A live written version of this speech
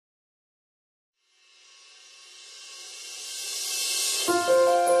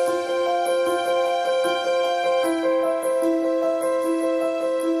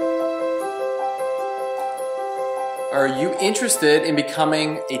Are you interested in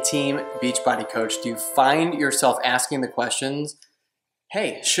becoming a Team Beachbody coach? Do you find yourself asking the questions,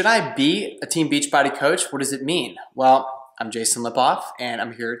 hey, should I be a Team Beachbody coach? What does it mean? Well, I'm Jason Lipoff, and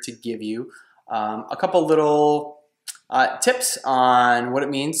I'm here to give you a couple little tips on what it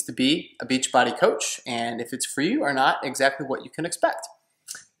means to be a Beachbody coach, and if it's for you or not, exactly what you can expect.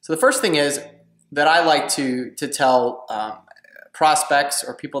 So the first thing is that I like to tell prospects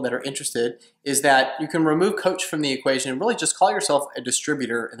or people that are interested is that you can remove coach from the equation and really just call yourself a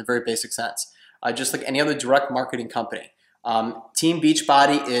distributor in the very basic sense, just like any other direct marketing company. Team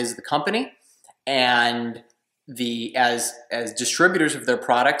Beachbody is the company, and as distributors of their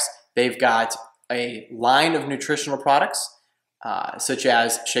products, they've got a line of nutritional products, such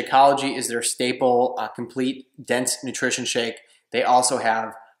as Shakeology is their staple, complete dense nutrition shake. They also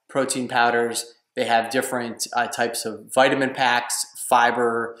have protein powders. They have different types of vitamin packs,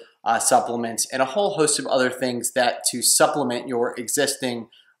 fiber supplements, and a whole host of other things that to supplement your existing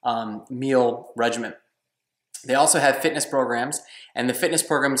meal regimen. They also have fitness programs, and the fitness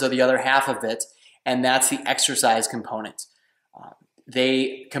programs are the other half of it, and that's the exercise component.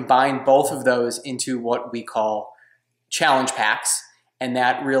 They combine both of those into what we call challenge packs, and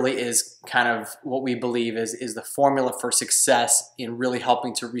that really is kind of what we believe is the formula for success in really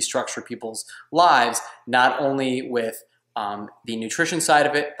helping to restructure people's lives, not only with the nutrition side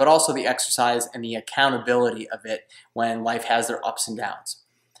of it, but also the exercise and the accountability of it when life has their ups and downs.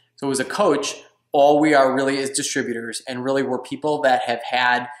 So as a coach, all we are really is distributors, and really we're people that have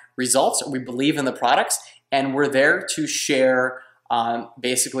had results, and we believe in the products, and we're there to share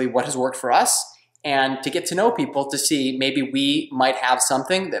basically what has worked for us, and to get to know people to see maybe we might have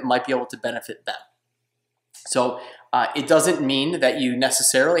something that might be able to benefit them. So it doesn't mean that you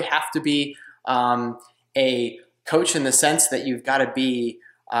necessarily have to be a coach in the sense that you've got to be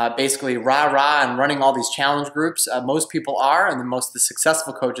basically rah-rah and running all these challenge groups. Most people are, and most of the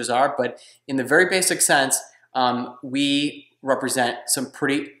successful coaches are, but in the very basic sense, we represent some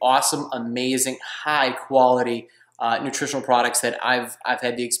pretty awesome, amazing, high quality nutritional products that I've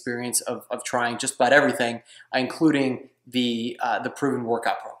had the experience of trying just about everything, including the proven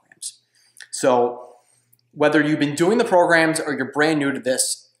workout programs. So whether you've been doing the programs or you're brand new to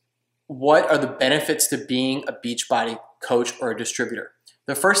this, what are the benefits to being a Beachbody coach or a distributor?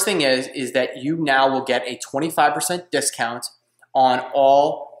 The first thing is that you now will get a 25% discount on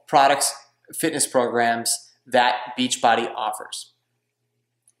all products, fitness programs that Beachbody offers.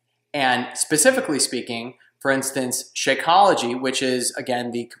 And specifically speaking, for instance, Shakeology, which is, again,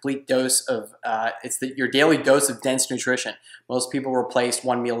 the complete dose of, your daily dose of dense nutrition. Most people replace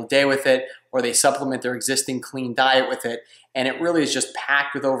one meal a day with it, or they supplement their existing clean diet with it, and it really is just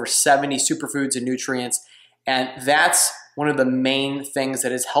packed with over 70 superfoods and nutrients, and that's one of the main things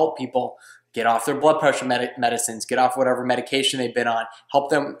that has helped people get off their blood pressure medicines, get off whatever medication they've been on, help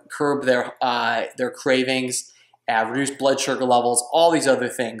them curb their cravings, reduce blood sugar levels, all these other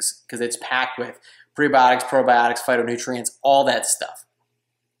things, because it's packed with prebiotics, probiotics, phytonutrients, all that stuff.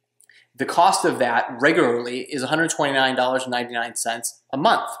 The cost of that regularly is $129.99 a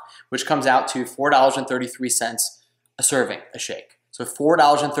month, which comes out to $4.33 a serving, a shake. So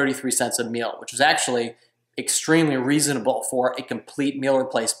 $4.33 a meal, which is actually extremely reasonable for a complete meal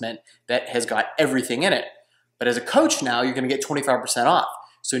replacement that has got everything in it. But as a coach now, you're going to get 25% off.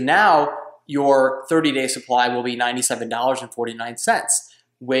 So now your 30-day supply will be $97.49.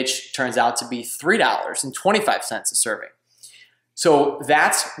 which turns out to be $3.25 a serving. So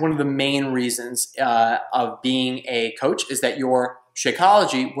that's one of the main reasons of being a coach, is that your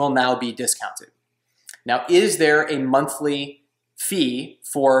Shakeology will now be discounted. Now, is there a monthly fee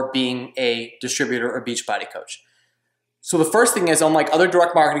for being a distributor or Beachbody coach? So the first thing is, unlike other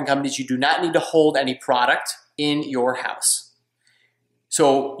direct marketing companies, you do not need to hold any product in your house.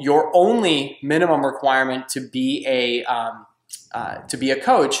 So your only minimum requirement to be a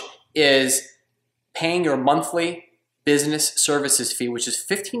coach is paying your monthly business services fee, which is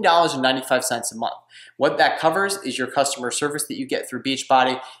 $15.95 a month. What that covers is your customer service that you get through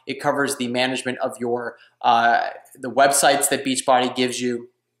Beachbody. It covers the management of your the websites that Beachbody gives you,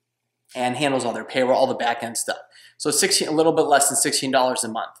 and handles all their payroll, all the back end stuff. So a little bit less than $16 a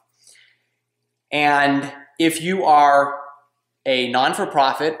month. And if you are a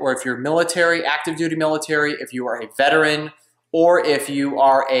non-for-profit, or if you're military, active duty military, if you are a veteran, or if you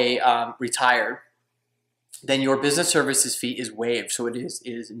are a retired, then your business services fee is waived, so it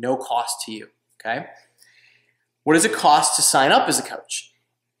is no cost to you, okay? What does it cost to sign up as a coach?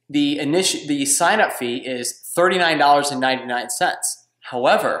 The sign-up fee is $39.99.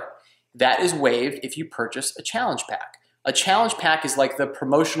 However, that is waived if you purchase a challenge pack. A challenge pack is like the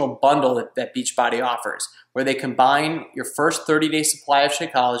promotional bundle that Beachbody offers, where they combine your first 30-day supply of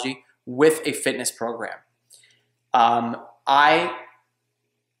Shakeology with a fitness program. I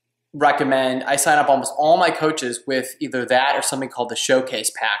sign up almost all my coaches with either that or something called the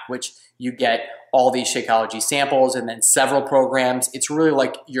Showcase Pack, which you get all these Shakeology samples and then several programs. It's really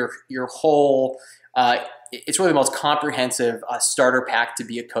like your whole, it's really the most comprehensive starter pack to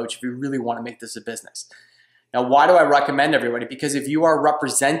be a coach if you really want to make this a business. Now, why do I recommend everybody? Because if you are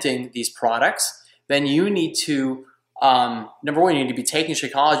representing these products, then you need to, number one, you need to be taking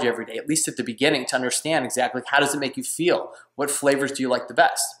Shakeology every day, at least at the beginning, to understand exactly how does it make you feel? What flavors do you like the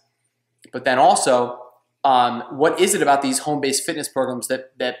best? But then also, what is it about these home-based fitness programs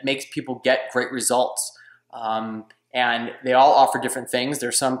that makes people get great results? And they all offer different things.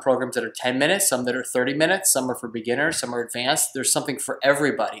 There's some programs that are 10 minutes, some that are 30 minutes, some are for beginners, some are advanced. There's something for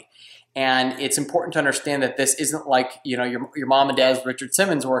everybody. And it's important to understand that this isn't like, you know, your mom and dad's Richard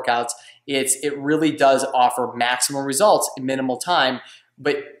Simmons workouts. It really does offer maximum results in minimal time,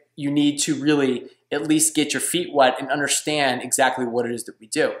 but you need to really at least get your feet wet and understand exactly what it is that we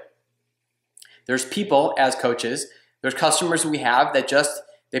do. There's people as coaches, there's customers we have that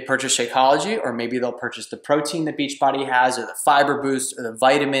they purchase Shakeology, or maybe they'll purchase the protein that Beachbody has, or the fiber boost, or the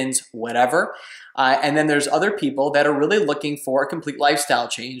vitamins, whatever. And then there's other people that are really looking for a complete lifestyle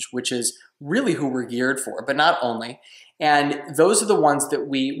change, which is really who we're geared for, but not only. And those are the ones that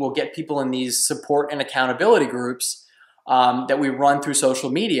we will get people in these support and accountability groups that we run through social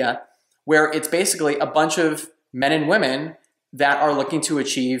media, where it's basically a bunch of men and women that are looking to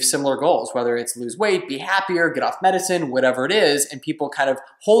achieve similar goals, whether it's lose weight, be happier, get off medicine, whatever it is, and people kind of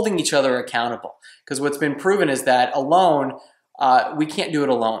holding each other accountable. Because what's been proven is that alone, we can't do it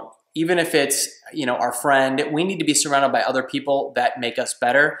alone. Even if it's, you know, our friend, we need to be surrounded by other people that make us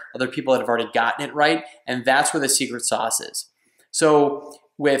better, other people that have already gotten it right, and that's where the secret sauce is. So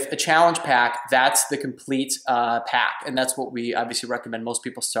with a challenge pack, that's the complete pack, and that's what we obviously recommend most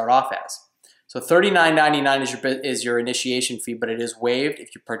people start off as. So $39.99 is your initiation fee, but it is waived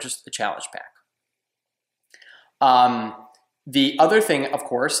if you purchase the challenge pack. The other thing, of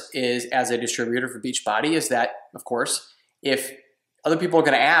course, is as a distributor for Beachbody is that, of course, if other people are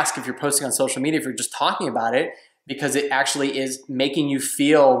going to ask if you're posting on social media, if you're just talking about it, because it actually is making you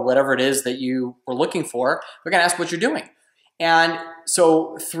feel whatever it is that you were looking for, they're going to ask what you're doing. And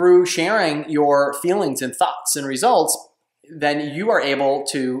so through sharing your feelings and thoughts and results, then you are able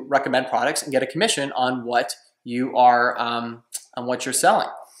to recommend products and get a commission on what you are on what you're selling.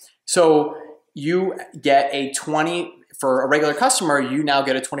 So you get for a regular customer, you now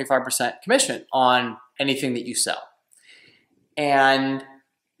get a 25% commission on anything that you sell. And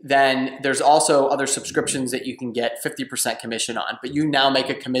then there's also other subscriptions that you can get 50% commission on, but you now make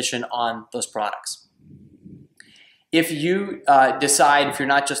a commission on those products. If you decide, if you're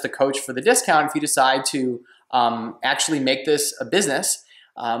not just a coach for the discount, if you decide to actually make this a business,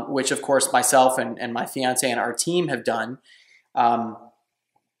 which of course myself and my fiance and our team have done,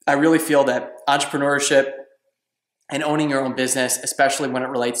 I really feel that entrepreneurship and owning your own business, especially when it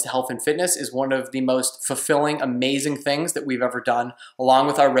relates to health and fitness, is one of the most fulfilling, amazing things that we've ever done, along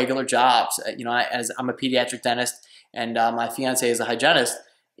with our regular jobs. You know, as I'm a pediatric dentist and my fiance is a hygienist,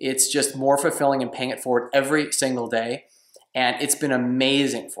 it's just more fulfilling and paying it forward every single day. And it's been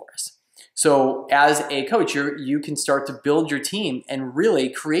amazing for us. So as a coach, you can start to build your team and really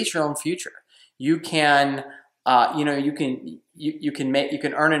create your own future. You can, you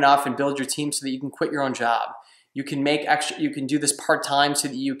can earn enough and build your team so that you can quit your own job. You can make extra. You can do this part-time so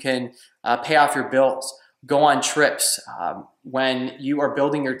that you can pay off your bills, go on trips. When you are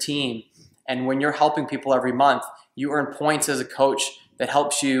building your team and when you're helping people every month, you earn points as a coach that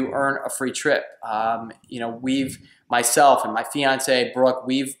helps you earn a free trip. Myself and my fiance Brooke,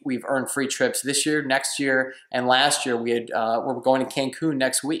 we've earned free trips this year, next year, and last year. We're going to Cancun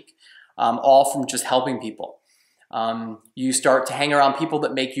next week, all from just helping people. You start to hang around people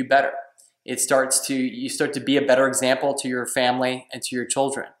that make you better. You start to be a better example to your family and to your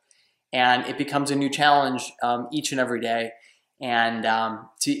children, and it becomes a new challenge each and every day. And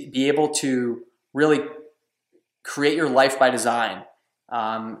to be able to really create your life by design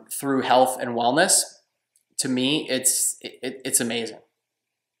through health and wellness, to me, it's amazing.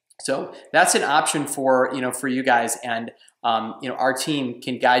 So that's an option for you guys, and our team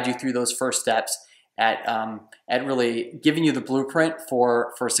can guide you through those first steps at really giving you the blueprint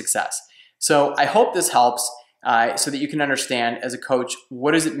for success. So I hope this helps so that you can understand as a coach,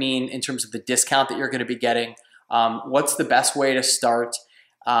 what does it mean in terms of the discount that you're going to be getting? What's the best way to start?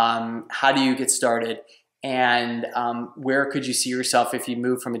 How do you get started? And where could you see yourself if you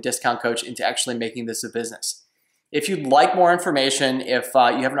move from a discount coach into actually making this a business? If you'd like more information, if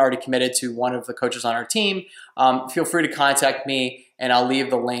you haven't already committed to one of the coaches on our team, feel free to contact me, and I'll leave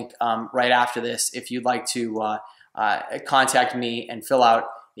the link right after this if you'd like to contact me and fill out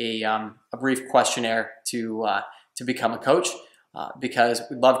a brief questionnaire to become a coach. Because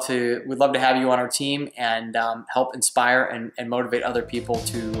we'd love to have you on our team and help inspire and motivate other people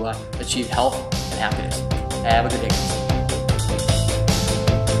to achieve health and happiness. Have a good day.